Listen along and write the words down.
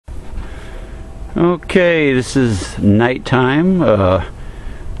Okay, this is nighttime,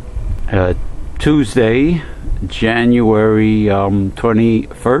 Tuesday, January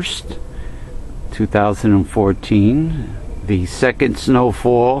 21st, 2014, the second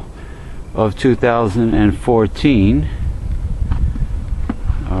snowfall of 2014.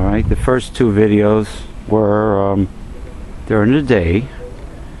 Alright, the first two videos were during the day,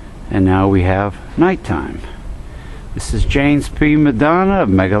 and now we have nighttime. This is James P. Madonna of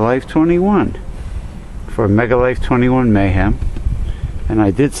Megalife21 for Megalife21 Mayhem, and I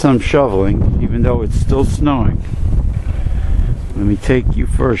did some shoveling even though it's still snowing. Let me take you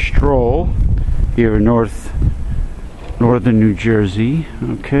for a stroll here in northern New Jersey.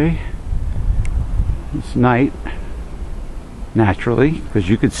 Okay, it's night naturally because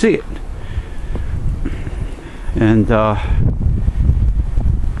you could see it, and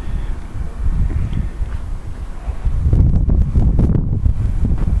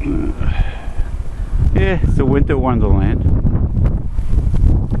yeah, it's a winter wonderland.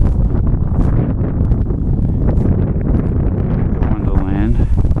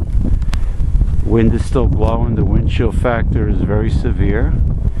 Wind is still blowing. The wind chill factor is very severe.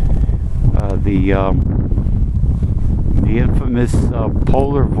 The infamous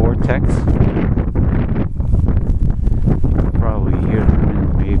polar vortex. Probably hear the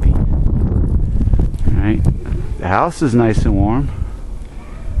wind, maybe. All right. The house is nice and warm.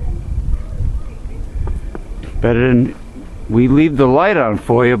 Better than, we leave the light on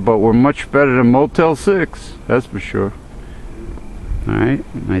for you, but we're much better than Motel 6, that's for sure. Alright,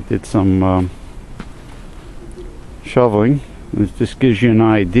 I did some shoveling. This just gives you an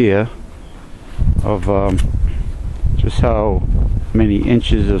idea of just how many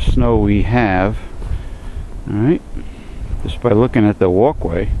inches of snow we have. Alright, just by looking at the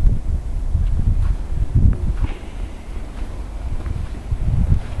walkway.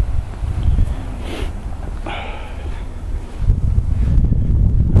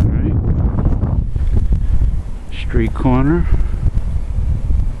 Street corner.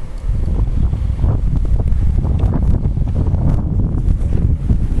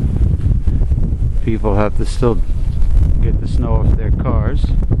 People have to still get the snow off their cars,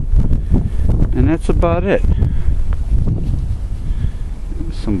 and that's about it.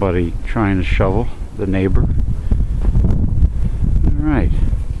 Somebody trying to shovel, the neighbor. Alright,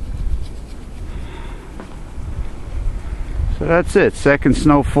 so that's it. Second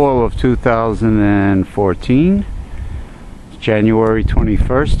snowfall of 2014. January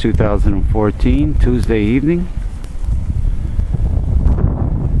 21st, 2014, Tuesday evening.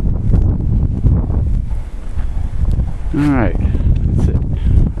 Alright, that's it.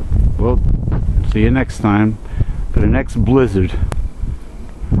 We'll see you next time for the next blizzard.